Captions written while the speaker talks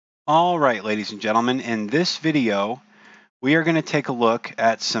All right, ladies and gentlemen, in this video, we are going to take a look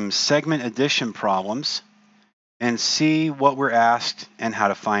at some segment addition problems and see what we're asked and how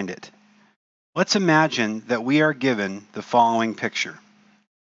to find it. Let's imagine that we are given the following picture,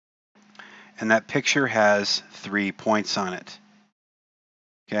 and that picture has 3 points on it.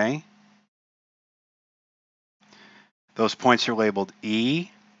 Okay? Those points are labeled E,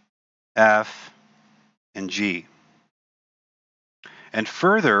 F, and G. And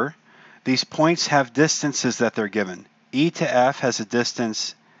further, these points have distances that they're given. E to F has a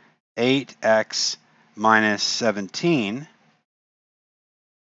distance 8x minus 17,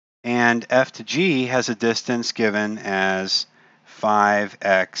 and F to G has a distance given as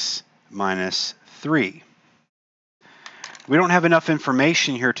 5x minus 3. We don't have enough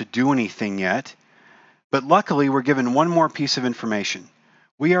information here to do anything yet, but luckily we're given one more piece of information.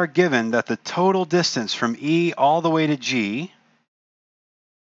 We are given that the total distance from E all the way to G,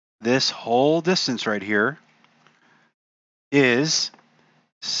 this whole distance right here, is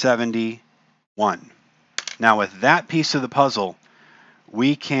 71. Now with that piece of the puzzle,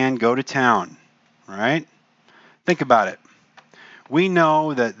 we can go to town, right? Think about it. We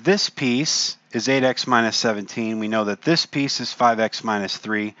know that this piece is 8x minus 17. We know that this piece is 5x minus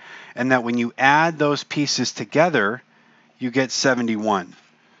 3, and that when you add those pieces together, you get 71.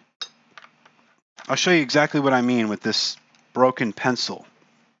 I'll show you exactly what I mean with this broken pencil,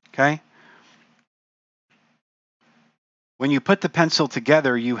 okay? When you put the pencil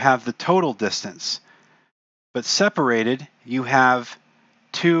together, you have the total distance, but separated, you have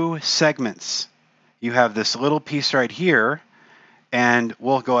two segments. You have this little piece right here, and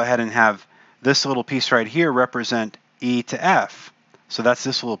we'll go ahead and have this little piece right here represent E to F. So that's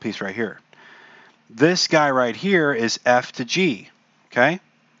this little piece right here. This guy right here is F to G, okay?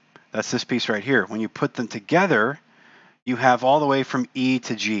 That's this piece right here. When you put them together, you have all the way from E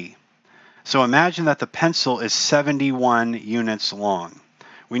to G. So imagine that the pencil is 71 units long.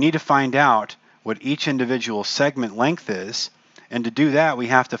 We need to find out what each individual segment length is, and to do that, we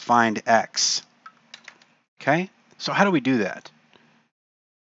have to find X. Okay? So how do we do that?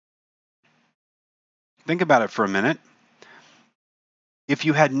 Think about it for a minute. If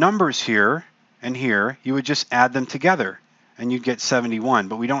you had numbers here and here, you would just add them together, and you'd get 71.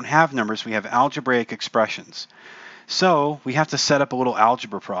 But we don't have numbers, we have algebraic expressions. So we have to set up a little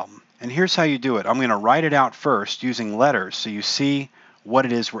algebra problem. And here's how you do it. I'm going to write it out first using letters so you see what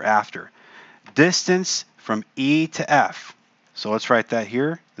it is we're after. Distance from E to F. So let's write that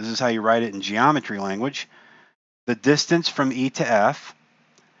here. This is how you write it in geometry language. The distance from E to F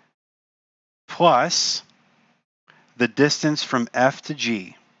plus the distance from F to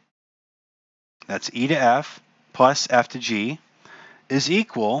G. That's E to F plus F to G is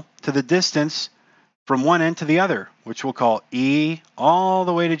equal to the distance from one end to the other, which we'll call E all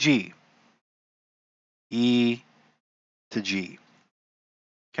the way to G. E to G.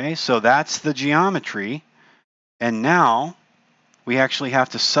 Okay, so that's the geometry. And now we actually have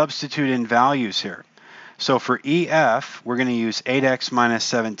to substitute in values here. So for EF, we're going to use 8x minus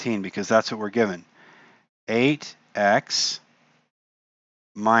 17 because that's what we're given. 8x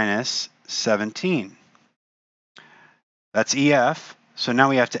minus 17. That's EF. So now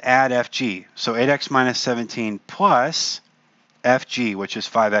we have to add FG. So 8x minus 17 plus FG, which is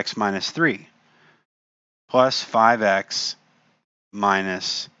 5x minus 3, plus 5x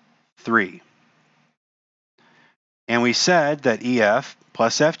minus 3. And we said that EF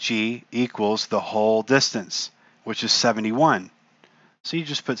plus FG equals the whole distance, which is 71. So you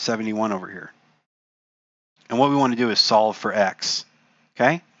just put 71 over here. And what we want to do is solve for X.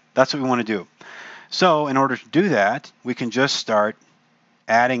 Okay? That's what we want to do. So in order to do that, we can just start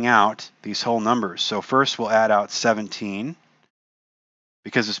adding out these whole numbers. So first we'll add out 17.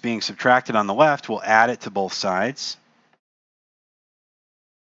 Because it's being subtracted on the left, we'll add it to both sides.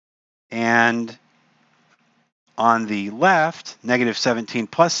 And on the left, negative 17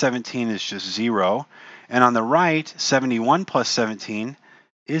 plus 17 is just 0. And on the right, 71 plus 17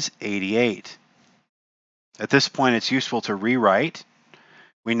 is 88. At this point, it's useful to rewrite.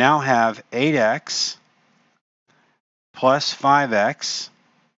 We now have 8x plus 5x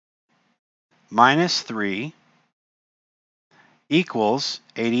minus 3 equals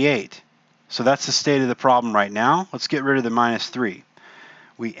 88. So that's the state of the problem right now. Let's get rid of the minus 3.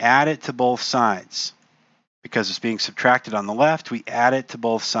 We add it to both sides. Because it's being subtracted on the left, we add it to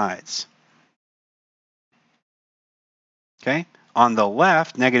both sides. Okay? On the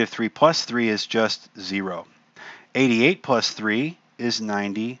left, negative 3 plus 3 is just 0. 88 plus 3 is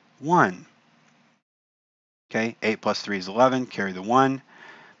 91. Okay? 8 plus 3 is 11. Carry the 1.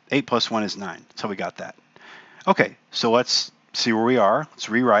 8 plus 1 is 9. So we got that. Okay, so let's see where we are. Let's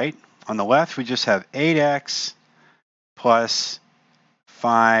rewrite. On the left, we just have 8x plus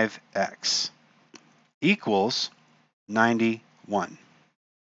 5x equals 91.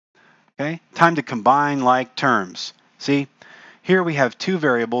 Okay, time to combine like terms. See, here we have two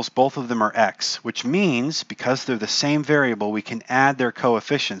variables, both of them are x, which means because they're the same variable, we can add their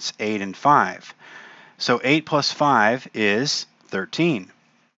coefficients, 8 and 5. So 8 plus 5 is 13.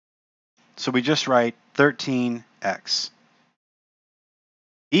 So we just write 13x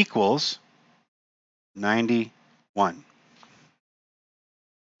equals 91.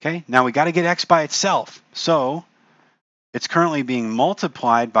 Okay, now we got to get x by itself. So it's currently being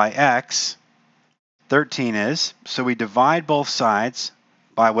multiplied by x, 13 is, so we divide both sides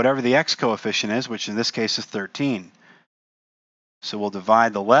by whatever the x coefficient is, which in this case is 13. So we'll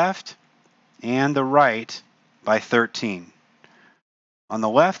divide the left and the right by 13. On the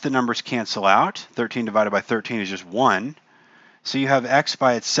left, the numbers cancel out. 13 divided by 13 is just 1. So you have x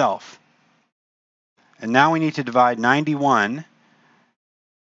by itself. And now we need to divide 91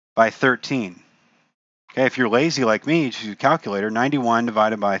 by 13. Okay, if you're lazy like me, just use a calculator. 91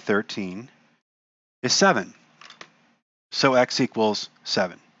 divided by 13 is 7. So x equals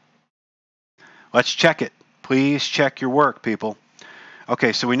 7. Let's check it. Please check your work, people.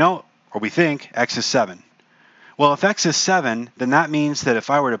 Okay, so we know, or we think, x is 7. Well, if x is 7, then that means that if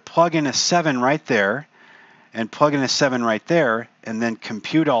I were to plug in a 7 right there, and plug in a 7 right there, and then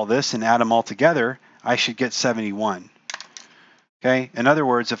compute all this and add them all together, I should get 71. Okay, in other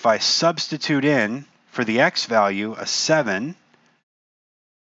words, if I substitute in for the x value a 7,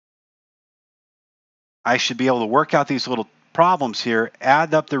 I should be able to work out these little problems here,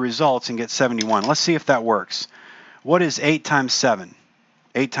 add up the results, and get 71. Let's see if that works. What is 8 times 7?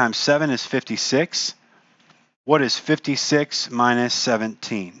 8 times 7 is 56. What is 56 minus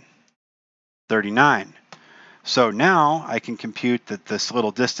 17? 39. So now I can compute that this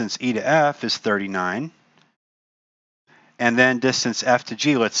little distance e to f is 39. And then distance f to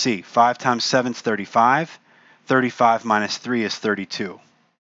g, let's see. 5 times 7 is 35. 35 minus 3 is 32.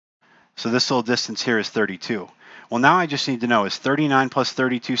 So this little distance here is 32. Well, now I just need to know, is 39 plus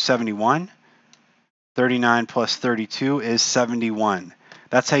 32 71? 39 plus 32 is 71.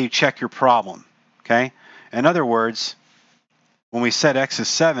 That's how you check your problem, okay? In other words, when we set x is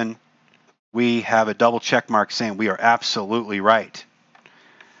 7, we have a double check mark saying we are absolutely right.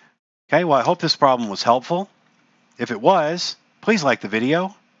 Okay, well, I hope this problem was helpful. If it was, please like the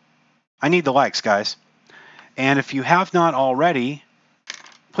video. I need the likes, guys. And if you have not already,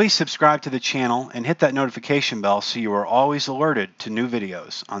 please subscribe to the channel and hit that notification bell so you are always alerted to new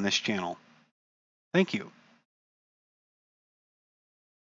videos on this channel. Thank you.